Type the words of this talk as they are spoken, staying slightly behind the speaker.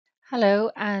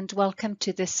Hello and welcome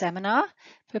to this seminar,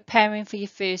 Preparing for Your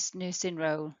First Nursing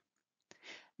Role.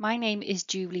 My name is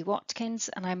Julie Watkins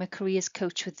and I'm a careers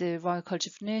coach with the Royal College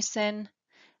of Nursing.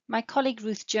 My colleague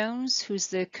Ruth Jones, who's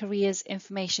the Careers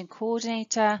Information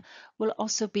Coordinator, will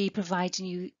also be providing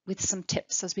you with some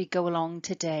tips as we go along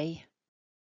today.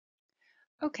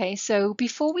 Okay, so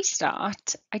before we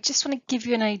start, I just want to give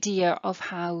you an idea of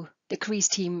how the careers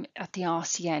team at the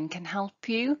RCN can help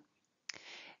you.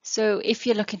 So if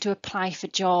you're looking to apply for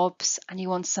jobs and you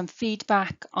want some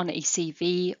feedback on a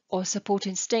CV or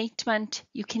supporting statement,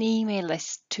 you can email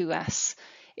this to us.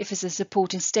 If it's a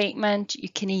supporting statement, you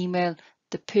can email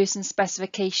the person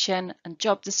specification and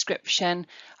job description,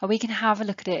 and we can have a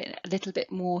look at it a little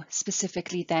bit more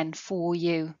specifically then for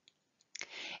you.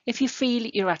 If you feel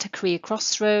you're at a career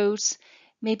crossroads,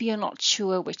 maybe you're not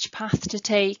sure which path to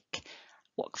take,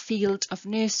 what field of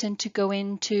nursing to go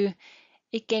into,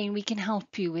 again, we can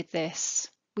help you with this.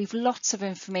 We've lots of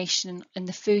information in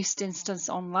the first instance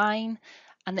online,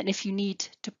 and then if you need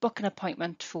to book an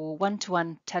appointment for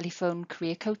one-to-one telephone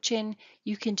career coaching,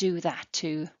 you can do that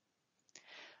too.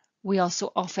 We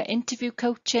also offer interview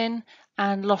coaching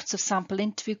and lots of sample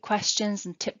interview questions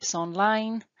and tips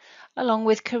online, along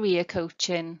with career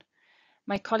coaching.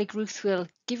 My colleague Ruth will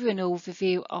give you an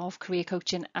overview of career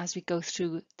coaching as we go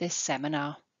through this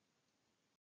seminar.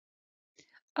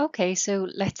 Okay, so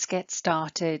let's get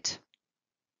started.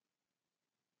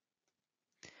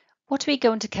 What are we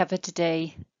going to cover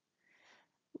today?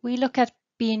 We look at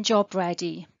being job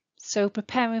ready, so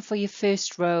preparing for your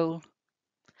first role.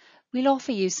 We'll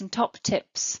offer you some top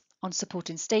tips on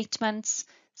supporting statements,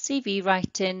 CV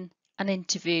writing and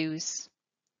interviews.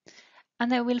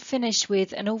 And then we'll finish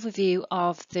with an overview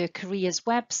of the careers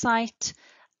website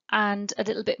and a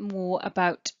little bit more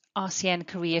about RCN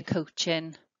career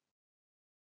coaching.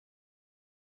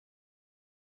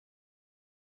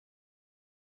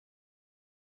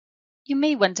 You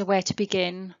may wonder where to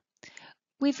begin.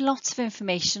 We've lots of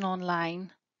information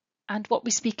online, and what we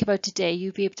speak about today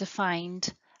you'll be able to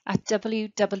find at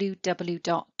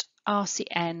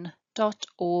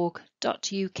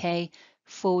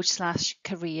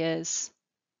www.rcn.org.uk/careers.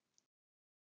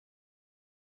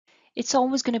 It's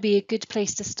always going to be a good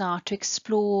place to start to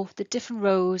explore the different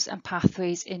roles and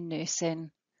pathways in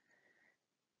nursing.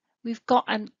 We've got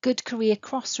a good career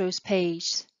crossroads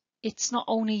page. It's not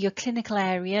only your clinical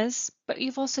areas, but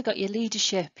you've also got your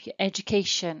leadership, your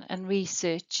education and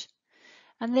research.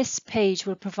 And this page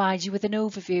will provide you with an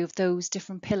overview of those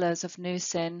different pillars of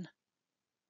nursing.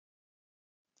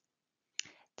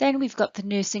 Then we've got the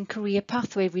Nursing Career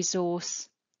Pathway resource.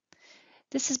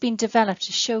 This has been developed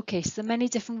to showcase the many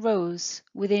different roles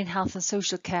within health and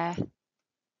social care.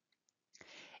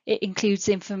 It includes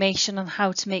information on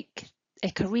how to make a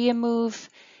career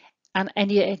move and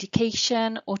any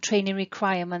education or training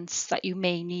requirements that you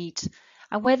may need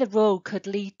and where the role could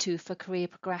lead to for career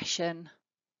progression.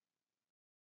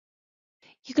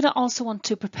 You're going to also want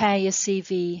to prepare your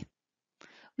CV.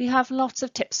 We have lots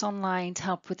of tips online to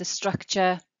help with the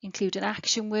structure, including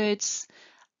action words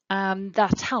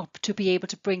that help to be able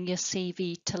to bring your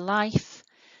CV to life.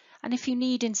 And if you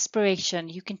need inspiration,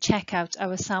 you can check out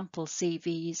our sample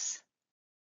CVs.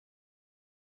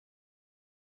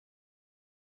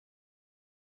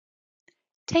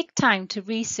 Take time to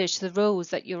research the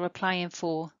roles that you're applying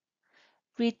for.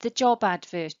 Read the job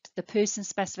advert, the person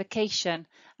specification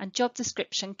and job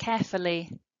description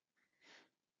carefully.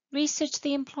 Research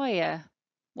the employer.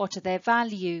 What are their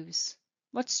values?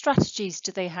 What strategies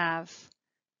do they have?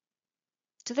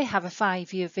 Do they have a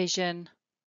 5-year vision?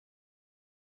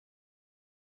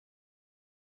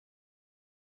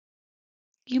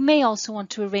 You may also want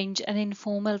to arrange an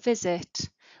informal visit.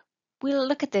 We'll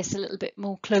look at this a little bit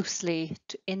more closely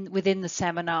within the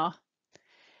seminar,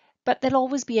 but there'll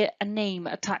always be a name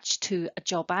attached to a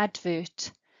job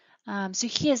advert. So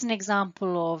here's an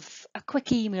example of a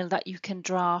quick email that you can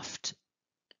draft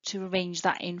to arrange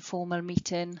that informal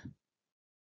meeting.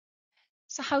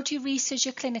 So how do you research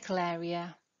your clinical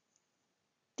area?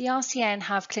 The RCN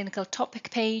have clinical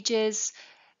topic pages,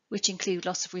 which include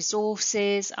lots of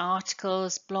resources,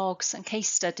 articles, blogs and case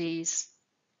studies.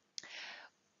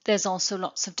 There's also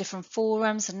lots of different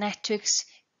forums and networks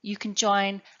you can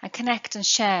join and connect and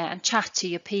share and chat to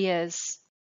your peers.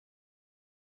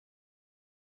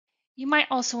 You might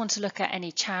also want to look at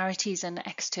any charities and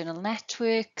external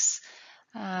networks.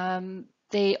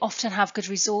 They often have good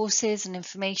resources and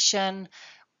information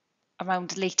around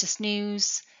the latest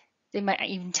news. They might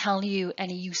even tell you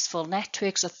any useful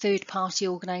networks or third-party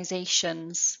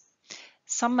organisations.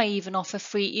 Some may even offer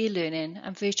free e-learning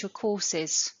and virtual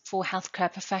courses for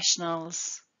healthcare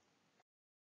professionals.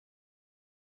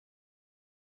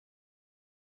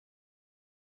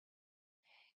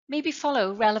 Maybe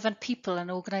follow relevant people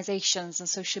and organisations on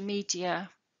social media.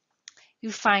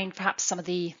 You'll find perhaps some of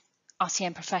the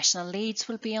RCM professional leads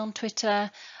will be on Twitter.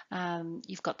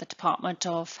 You've got the Department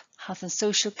of Health and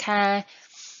Social Care.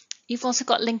 You've also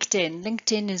got LinkedIn.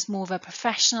 LinkedIn is more of a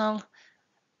professional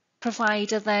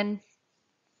provider then,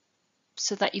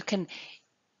 so that you can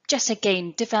just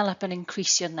again develop and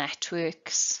increase your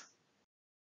networks.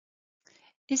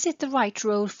 Is it the right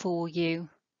role for you?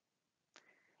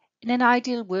 In an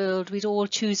ideal world, we'd all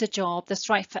choose a job that's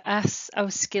right for us,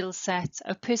 our skill set,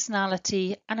 our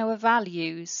personality, and our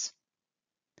values.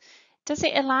 Does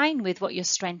it align with what your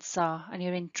strengths are and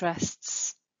your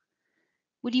interests?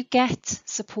 Will you get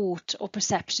support or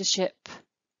preceptorship?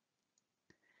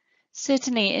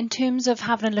 Certainly, in terms of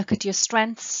having a look at your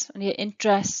strengths and your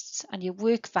interests and your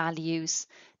work values,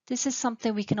 this is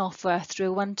something we can offer through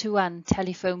a one-to-one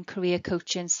telephone career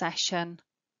coaching session.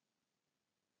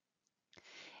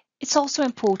 It's also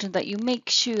important that you make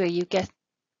sure you get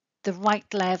the right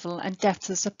level and depth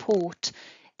of support.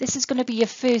 This is going to be your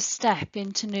first step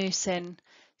into nursing,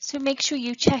 so make sure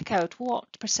you check out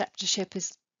what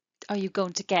preceptorship are you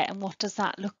going to get and what does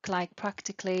that look like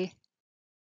practically.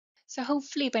 So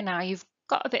hopefully by now you've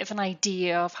got a bit of an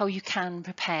idea of how you can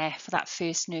prepare for that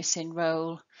first nursing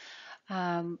role.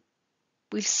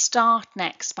 We'll start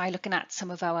next by looking at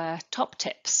some of our top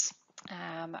tips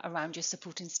around your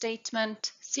supporting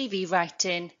statement, CV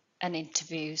writing and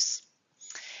interviews.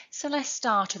 So let's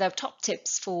start with our top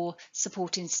tips for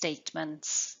supporting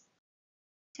statements.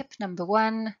 Tip number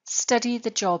 1, study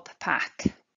the job pack.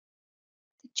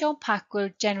 The job pack will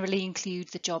generally include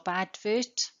the job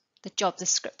advert, the job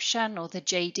description or the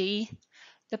JD,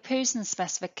 the person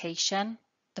specification,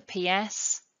 the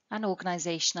PS, and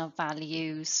organisational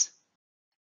values.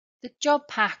 The job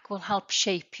pack will help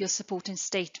shape your supporting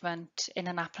statement in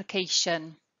an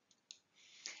application.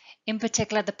 In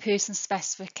particular, the person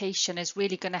specification is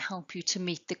really going to help you to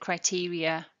meet the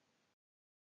criteria.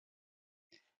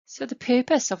 So the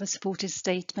purpose of a supporting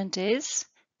statement is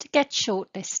to get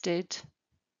shortlisted.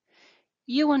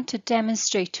 You want to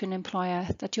demonstrate to an employer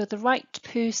that you're the right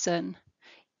person,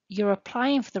 you're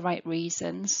applying for the right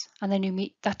reasons, and then you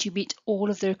meet all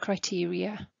of their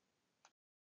criteria.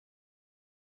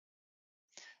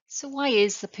 So why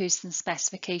is the person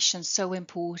specification so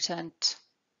important?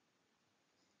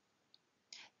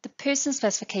 The person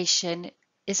specification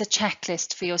is a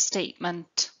checklist for your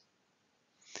statement.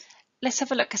 Let's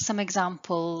have a look at some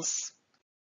examples.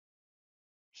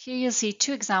 Here you'll see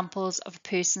 2 examples of a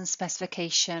person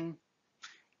specification.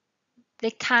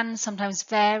 They can sometimes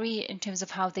vary in terms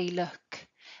of how they look,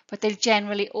 but they'll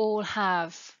generally all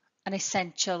have an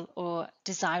essential or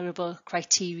desirable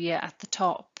criteria at the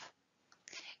top.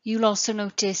 You'll also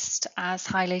notice, as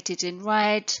highlighted in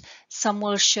red, some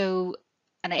will show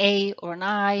an A or an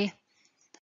I.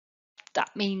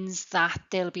 That means that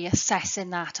they'll be assessing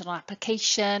that on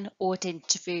application or at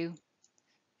interview.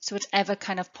 So whatever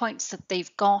kind of points that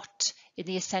they've got in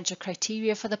the essential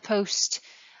criteria for the post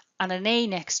and an A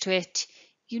next to it,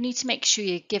 you need to make sure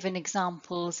you're given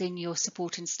examples in your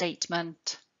supporting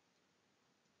statement.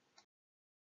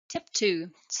 Tip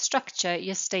 2, structure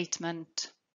your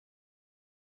statement.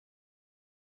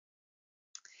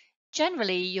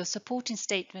 Generally, your supporting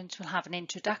statement will have an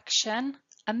introduction,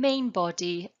 a main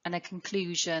body, and a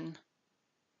conclusion.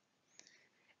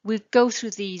 We'll go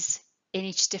through these in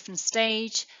each different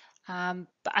stage, but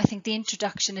I think the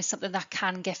introduction is something that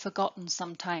can get forgotten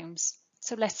sometimes.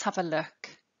 So let's have a look.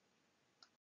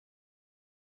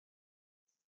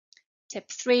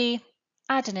 Tip 3,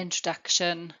 add an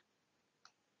introduction.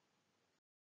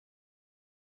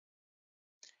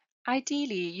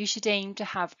 Ideally, you should aim to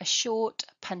have a short,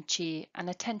 punchy, and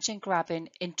attention-grabbing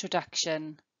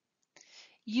introduction.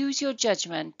 Use your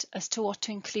judgment as to what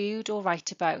to include or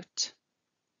write about.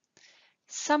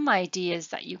 Some ideas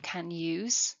that you can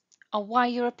use are why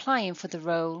you're applying for the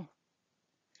role,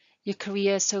 your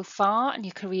career so far and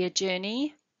your career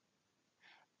journey,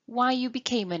 why you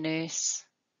became a nurse,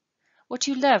 what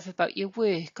you love about your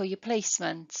work or your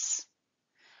placements,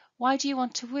 why do you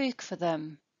want to work for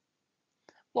them,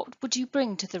 what would you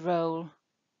bring to the role,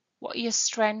 what are your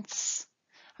strengths,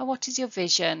 and what is your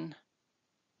vision.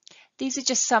 These are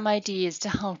just some ideas to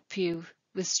help you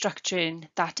with structuring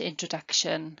that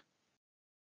introduction.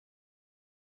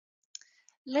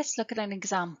 Let's look at an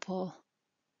example.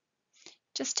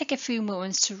 Just take a few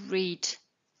moments to read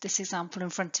this example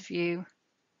in front of you.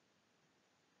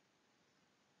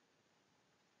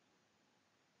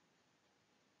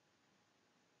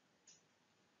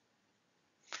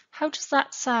 How does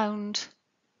that sound?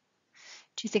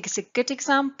 Do you think it's a good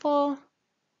example?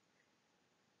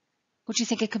 Or do you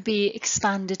think it could be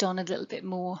expanded on a little bit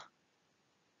more?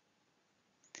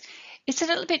 It's a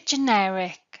little bit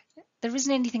generic. There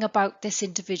isn't anything about this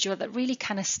individual that really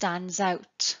kind of stands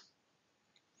out.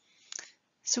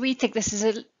 So we think this is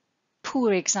a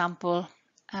poor example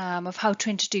of how to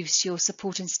introduce your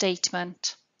supporting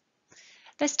statement.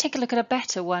 Let's take a look at a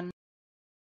better one.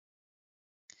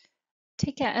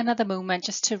 Take another moment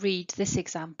just to read this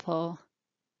example.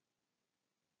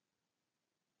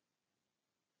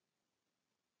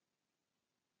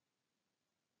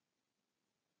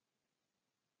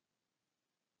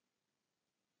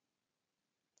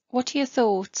 What are your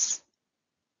thoughts?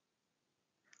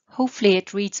 Hopefully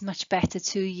it reads much better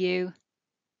to you.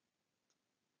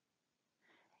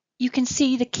 You can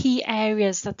see the key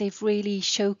areas that they've really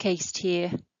showcased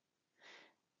here.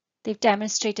 They've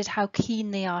demonstrated how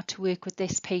keen they are to work with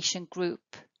this patient group,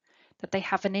 that they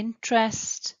have an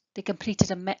interest, they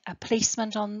completed a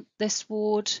placement on this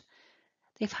ward,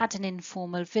 they've had an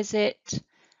informal visit,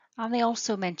 and they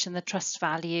also mention the trust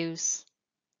values.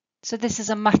 So this is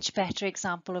a much better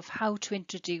example of how to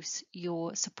introduce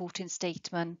your supporting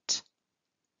statement.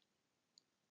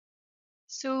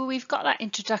 So we've got that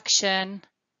introduction.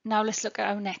 Now let's look at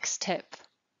our next tip.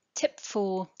 Tip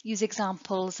 4, use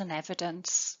examples and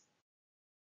evidence.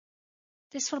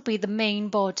 This will be the main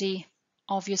body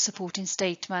of your supporting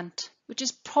statement, which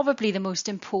is probably the most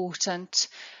important,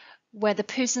 where the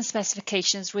person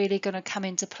specification is really going to come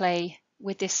into play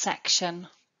with this section.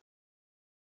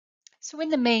 So in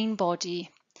the main body,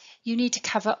 you need to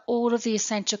cover all of the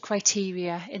essential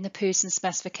criteria in the person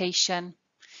specification.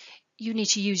 You need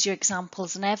to use your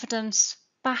examples and evidence,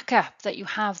 back up that you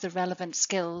have the relevant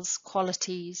skills,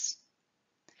 qualities.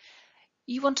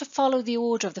 You want to follow the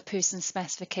order of the person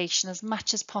specification as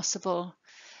much as possible.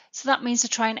 So that means to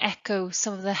try and echo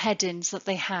some of the headings that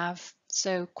they have.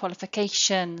 So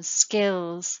qualifications,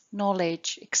 skills,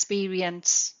 knowledge,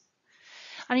 experience.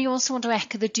 And you also want to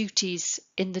echo the duties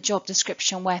in the job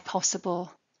description where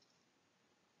possible.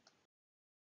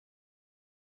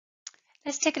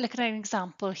 Let's take a look at an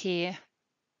example here.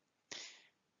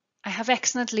 I have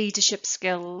excellent leadership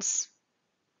skills.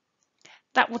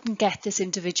 That wouldn't get this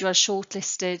individual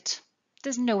shortlisted.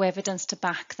 There's no evidence to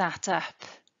back that up.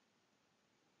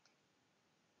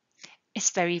 It's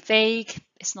very vague,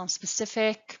 it's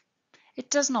non-specific. It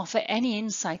doesn't offer any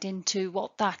insight into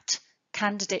what that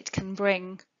candidate can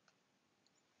bring.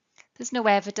 There's no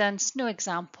evidence, no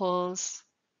examples.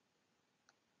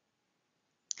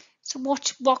 So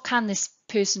what can this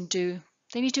person do?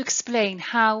 They need to explain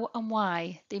how and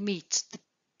why they meet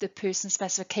the person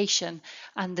specification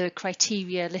and the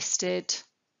criteria listed.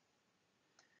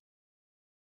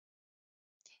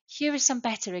 Here are some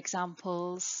better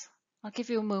examples. I'll give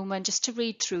you a moment just to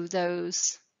read through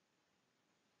those.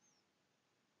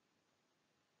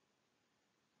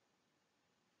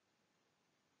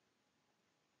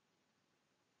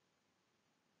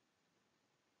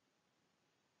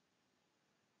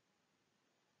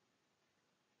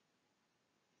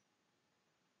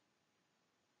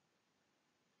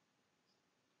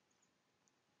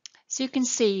 So you can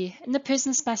see in the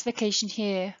person specification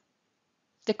here,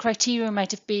 the criteria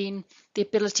might have been the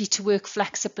ability to work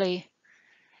flexibly,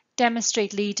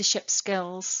 demonstrate leadership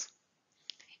skills.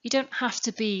 You don't have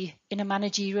to be in a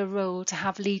managerial role to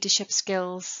have leadership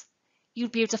skills. You'll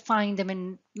be able to find them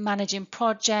in managing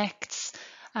projects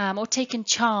or taking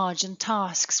charge and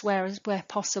tasks where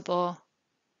possible.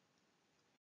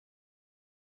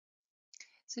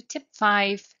 So tip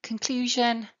 5,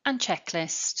 conclusion and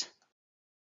checklist.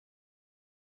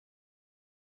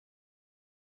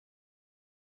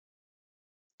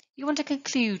 You want to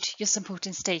conclude your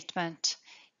supporting statement.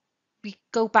 We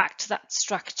go back to that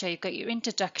structure. You've got your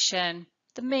introduction,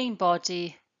 the main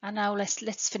body, and now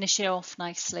let's finish it off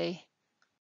nicely.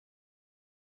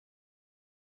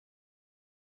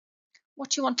 What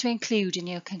do you want to include in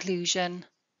your conclusion?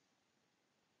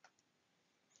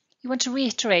 You want to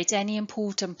reiterate any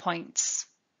important points.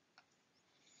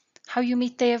 How you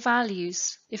meet their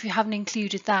values. If you haven't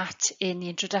included that in the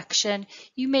introduction,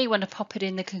 you may want to pop it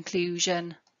in the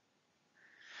conclusion.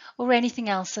 Or anything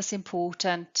else that's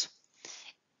important.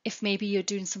 If maybe you're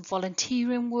doing some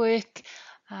volunteering work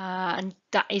and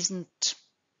that isn't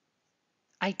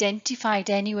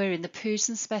identified anywhere in the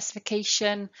person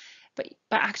specification, but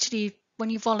actually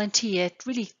when you volunteer, it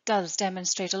really does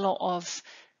demonstrate a lot of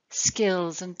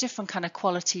skills and different kind of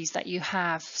qualities that you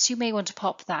have. So you may want to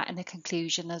pop that in the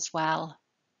conclusion as well.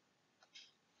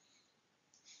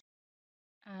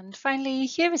 And finally,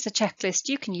 here is a checklist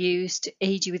you can use to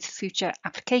aid you with future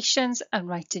applications and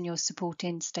writing your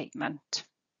supporting statement.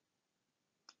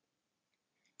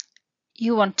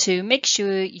 You want to make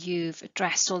sure you've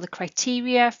addressed all the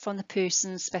criteria from the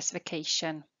person's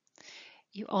specification.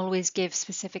 You always give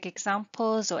specific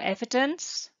examples or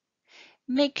evidence.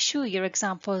 Make sure your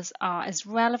examples are as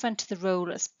relevant to the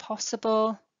role as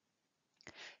possible.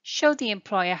 Show the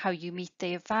employer how you meet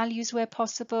their values where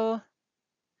possible.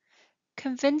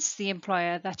 Convince the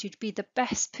employer that you'd be the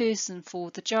best person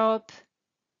for the job.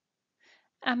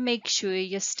 And make sure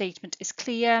your statement is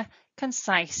clear,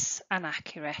 concise, and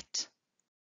accurate.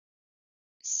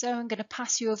 So I'm going to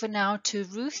pass you over now to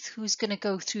Ruth, who's going to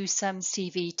go through some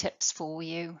CV tips for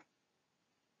you.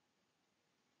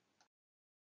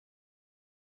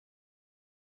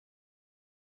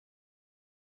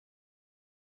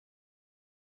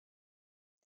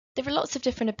 There are lots of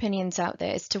different opinions out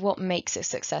there as to what makes a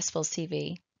successful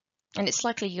CV, and it's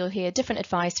likely you'll hear different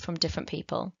advice from different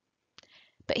people.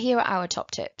 But here are our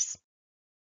top tips.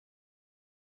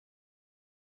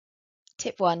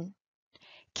 Tip 1.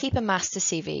 Keep a master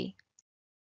CV.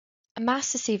 A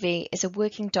master CV is a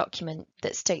working document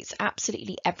that states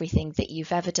absolutely everything that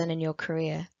you've ever done in your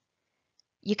career.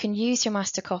 You can use your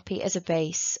master copy as a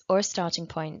base or a starting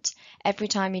point every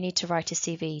time you need to write a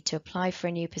CV to apply for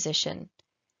a new position.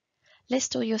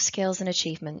 List all your skills and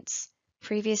achievements,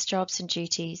 previous jobs and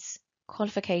duties,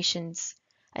 qualifications,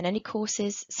 and any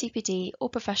courses, CPD, or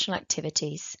professional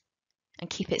activities, and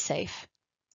keep it safe.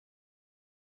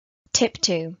 Tip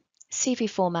 2. CV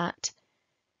format.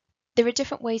 There are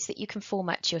different ways that you can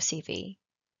format your CV,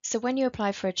 so when you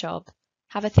apply for a job,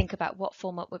 have a think about what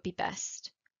format would be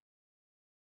best.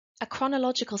 A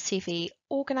chronological CV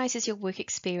organises your work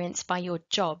experience by your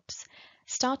jobs,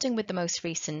 starting with the most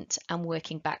recent and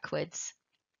working backwards.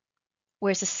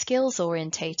 Whereas a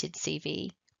skills-orientated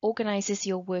CV organises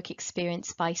your work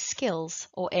experience by skills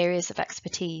or areas of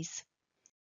expertise.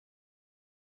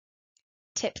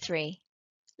 Tip 3.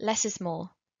 Less is more.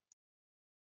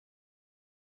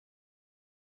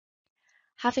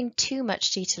 Having too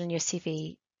much detail in your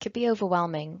CV could be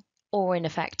overwhelming or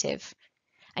ineffective,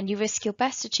 and you risk your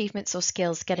best achievements or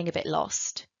skills getting a bit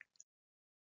lost.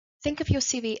 Think of your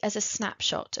CV as a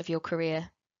snapshot of your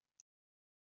career.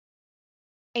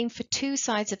 Aim for 2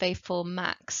 sides of A4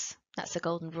 max, that's the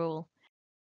golden rule,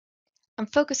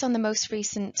 and focus on the most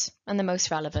recent and the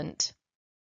most relevant.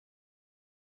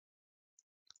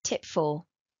 Tip 4.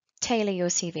 Tailor your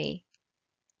CV.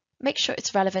 Make sure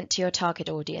it's relevant to your target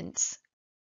audience.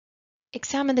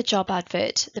 Examine the job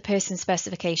advert, the person's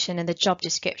specification, and the job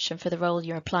description for the role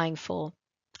you're applying for,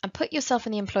 and put yourself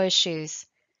in the employer's shoes.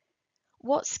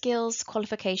 What skills,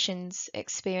 qualifications,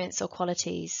 experience, or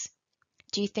qualities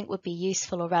do you think would be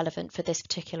useful or relevant for this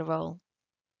particular role?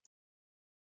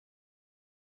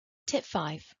 Tip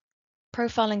 5.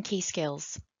 Profile and key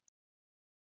skills.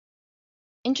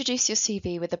 Introduce your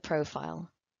CV with a profile.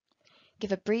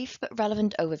 Give a brief but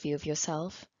relevant overview of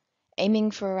yourself,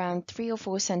 aiming for around 3 or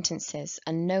 4 sentences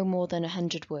and no more than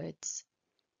 100 words.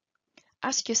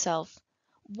 Ask yourself,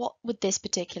 what would this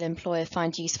particular employer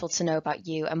find useful to know about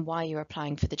you and why you're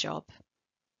applying for the job?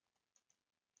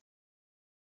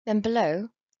 Then below,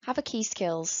 have a key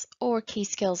skills or key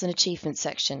skills and achievements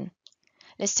section,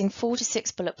 listing 4 to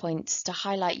 6 bullet points to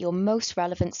highlight your most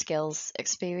relevant skills,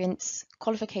 experience,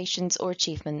 qualifications, or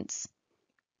achievements.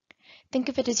 Think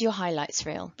of it as your highlights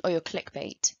reel or your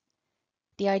clickbait.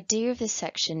 The idea of this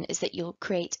section is that you'll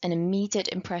create an immediate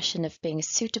impression of being a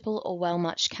suitable or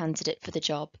well-matched candidate for the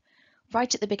job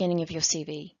right at the beginning of your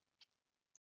CV.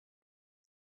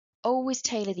 Always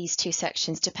tailor these 2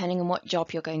 sections depending on what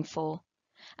job you're going for,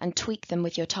 and tweak them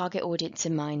with your target audience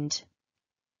in mind.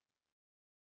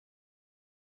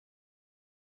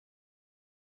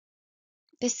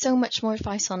 There's so much more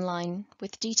advice online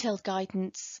with detailed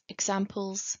guidance,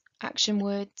 examples, action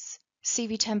words,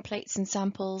 CV templates and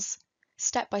samples,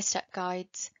 step-by-step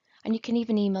guides, and you can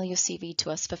even email your CV to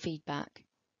us for feedback.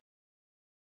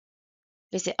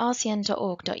 Visit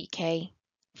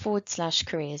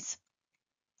rcn.org.uk/careers.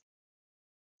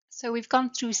 So we've gone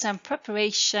through some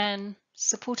preparation,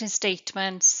 supporting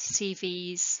statements,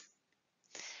 CVs.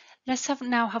 Let's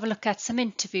now have a look at some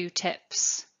interview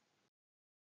tips.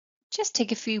 Just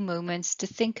take a few moments to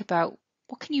think about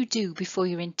what can you do before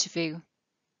your interview?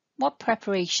 What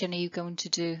preparation are you going to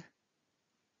do?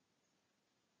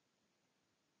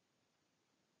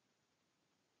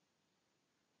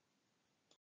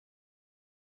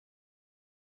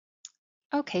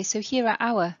 Okay, so here are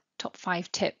our top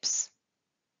 5 tips.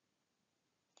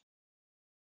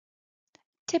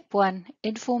 Tip 1.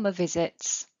 Informal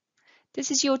visits.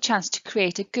 This is your chance to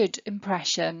create a good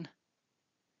impression.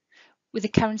 With the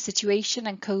current situation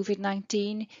and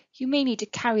COVID-19, you may need to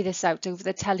carry this out over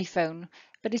the telephone,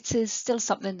 but it is still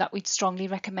something that we'd strongly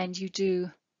recommend you do.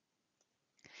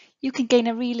 You can gain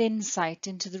a real insight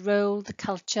into the role, the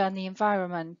culture, and the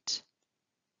environment.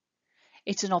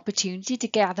 It's an opportunity to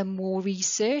gather more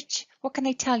research. What can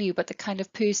they tell you about the kind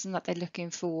of person that they're looking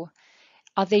for?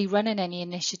 Are they running any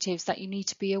initiatives that you need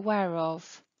to be aware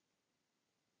of?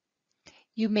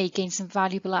 You may gain some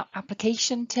valuable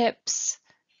application tips,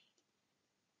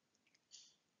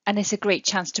 and it's a great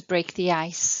chance to break the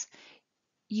ice.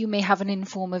 You may have an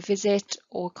informal visit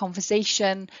or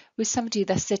conversation with somebody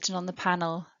that's sitting on the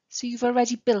panel, so you've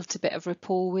already built a bit of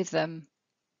rapport with them.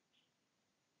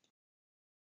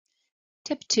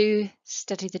 Tip 2,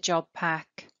 study the job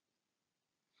pack.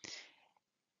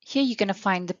 Here you're going to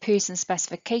find the person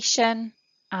specification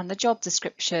and the job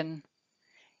description.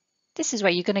 This is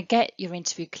where you're going to get your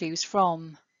interview clues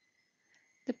from.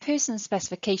 The person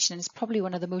specification is probably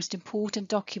one of the most important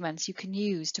documents you can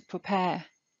use to prepare.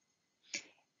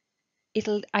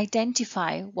 It'll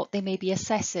identify what they may be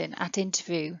assessing at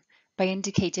interview by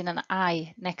indicating an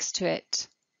I next to it.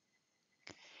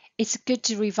 It's good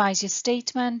to revise your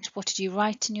statement. What did you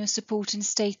write in your supporting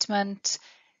statement?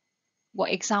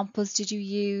 What examples did you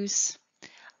use?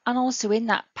 And also in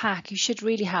that pack, you should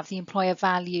really have the employer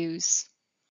values.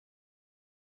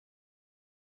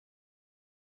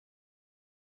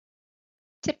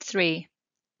 Tip 3,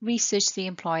 research the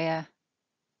employer.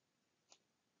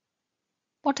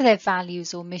 What are their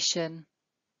values or mission?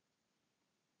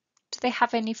 Do they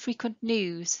have any frequent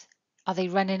news? Are they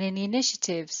running any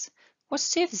initiatives? What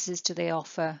services do they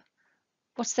offer?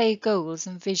 What's their goals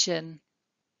and vision?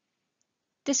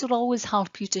 This will always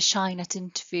help you to shine at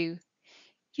interview.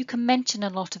 You can mention a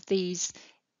lot of these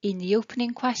in the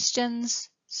opening questions.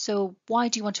 So why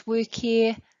do you want to work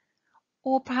here?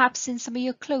 Or perhaps in some of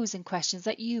your closing questions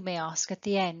that you may ask at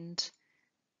the end.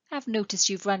 I've noticed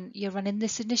you're running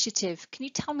this initiative. Can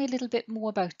you tell me a little bit more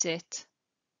about it?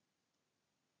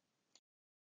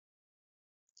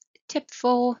 Tip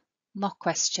 4, mock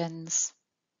questions.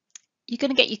 You're going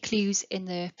to get your clues in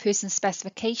the person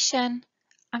specification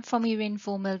and from your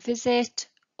informal visit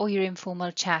or your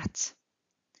informal chat.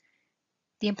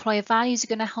 The employer values are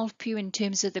going to help you in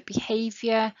terms of the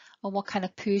behaviour or what kind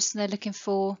of person they're looking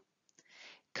for.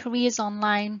 Careers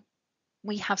online,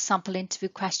 we have sample interview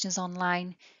questions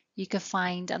online you can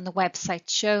find on the website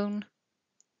shown.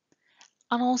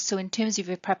 And also in terms of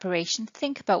your preparation,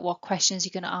 think about what questions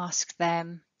you're going to ask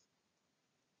them.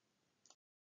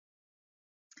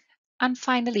 And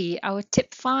finally, our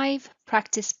tip 5,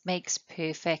 practice makes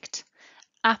perfect.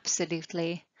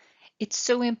 Absolutely. It's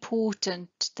so important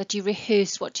that you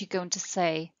rehearse what you're going to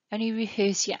say and you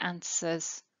rehearse your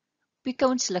answers. We're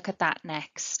going to look at that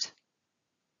next.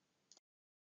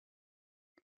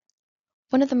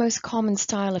 One of the most common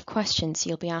style of questions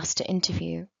you'll be asked to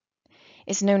interview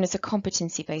is known as a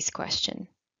competency-based question.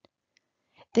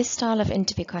 This style of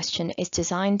interview question is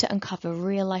designed to uncover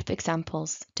real-life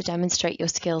examples to demonstrate your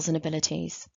skills and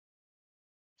abilities.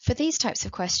 For these types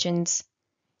of questions,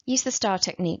 use the STAR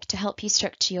technique to help you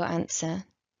structure your answer.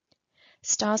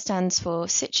 STAR stands for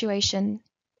situation,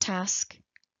 task,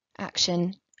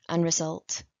 action, and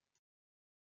result.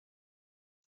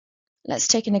 Let's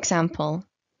take an example.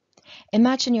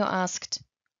 Imagine you're asked,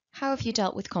 how have you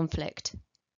dealt with conflict?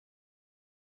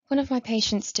 One of my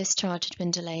patients' discharge had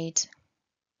been delayed.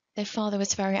 Their father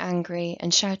was very angry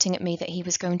and shouting at me that he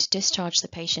was going to discharge the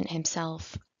patient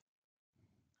himself.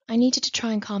 I needed to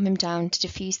try and calm him down to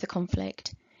diffuse the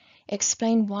conflict,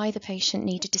 explain why the patient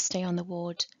needed to stay on the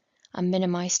ward, and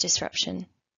minimize disruption.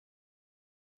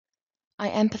 I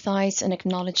empathized and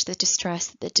acknowledged the distress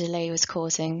that the delay was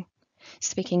causing,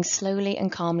 speaking slowly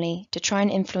and calmly to try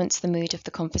and influence the mood of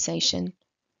the conversation.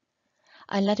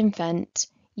 I let him vent,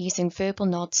 using verbal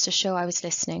nods to show I was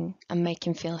listening and make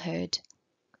him feel heard.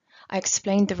 I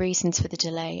explained the reasons for the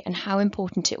delay and how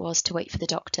important it was to wait for the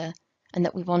doctor and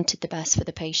that we wanted the best for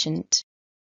the patient.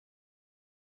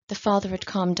 The father had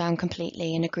calmed down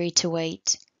completely and agreed to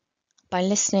wait. By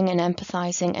listening and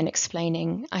empathizing and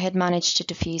explaining, I had managed to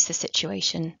diffuse the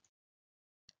situation.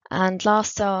 And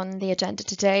last on the agenda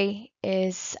today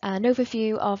is an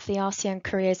overview of the RCN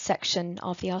Careers section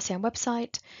of the RCN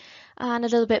website and a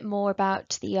little bit more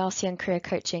about the RCN Career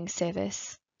Coaching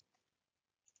service.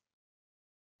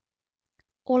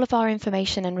 All of our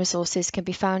information and resources can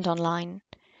be found online,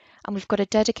 and we've got a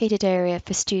dedicated area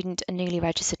for student and newly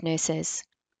registered nurses.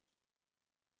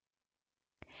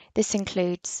 This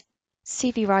includes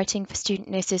CV writing for student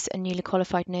nurses and newly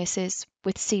qualified nurses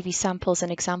with CV samples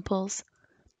and examples,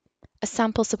 a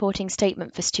sample supporting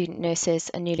statement for student nurses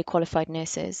and newly qualified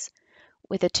nurses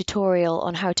with a tutorial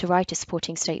on how to write a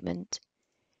supporting statement,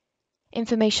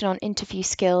 information on interview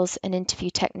skills and interview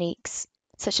techniques,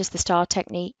 such as the STAR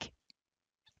technique,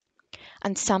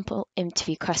 and sample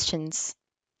interview questions,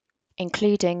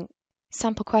 including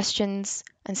sample questions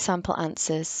and sample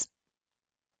answers.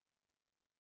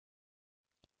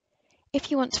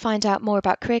 If you want to find out more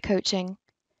about career coaching,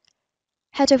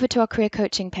 head over to our career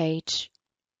coaching page.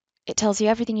 It tells you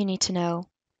everything you need to know,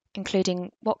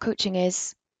 including what coaching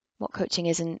is, what coaching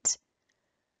isn't,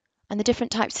 and the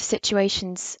different types of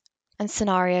situations and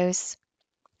scenarios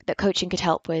that coaching could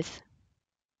help with.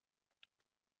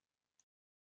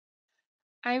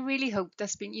 I really hope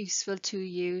that's been useful to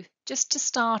you, just to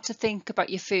start to think about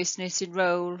your first nursing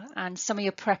role and some of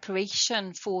your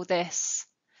preparation for this.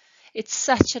 It's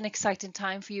such an exciting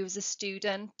time for you as a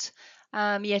student,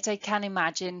 yet I can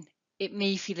imagine it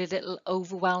may feel a little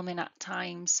overwhelming at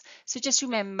times. So just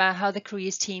remember how the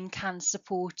careers team can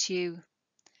support you.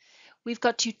 We've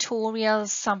got tutorials,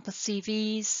 sample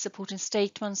CVs, supporting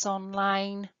statements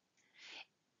online.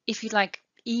 If you'd like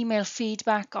email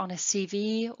feedback on a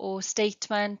CV or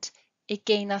statement,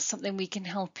 again, that's something we can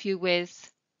help you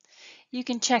with. You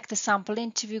can check the sample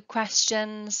interview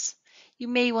questions. You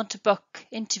may want to book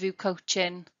interview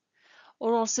coaching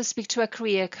or also speak to a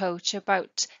career coach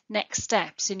about next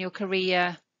steps in your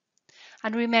career.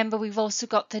 And remember, we've also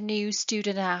got the new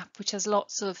student app, which has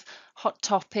lots of hot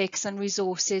topics and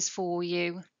resources for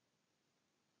you.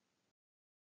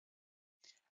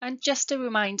 And just a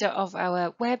reminder of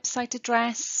our website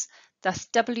address, that's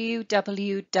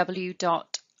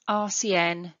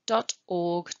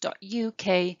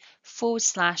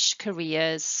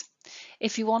www.rcn.org.uk/careers.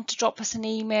 If you want to drop us an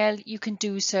email, you can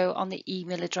do so on the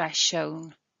email address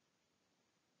shown.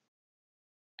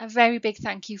 A very big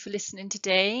thank you for listening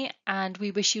today, and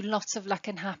we wish you lots of luck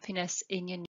and happiness in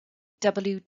your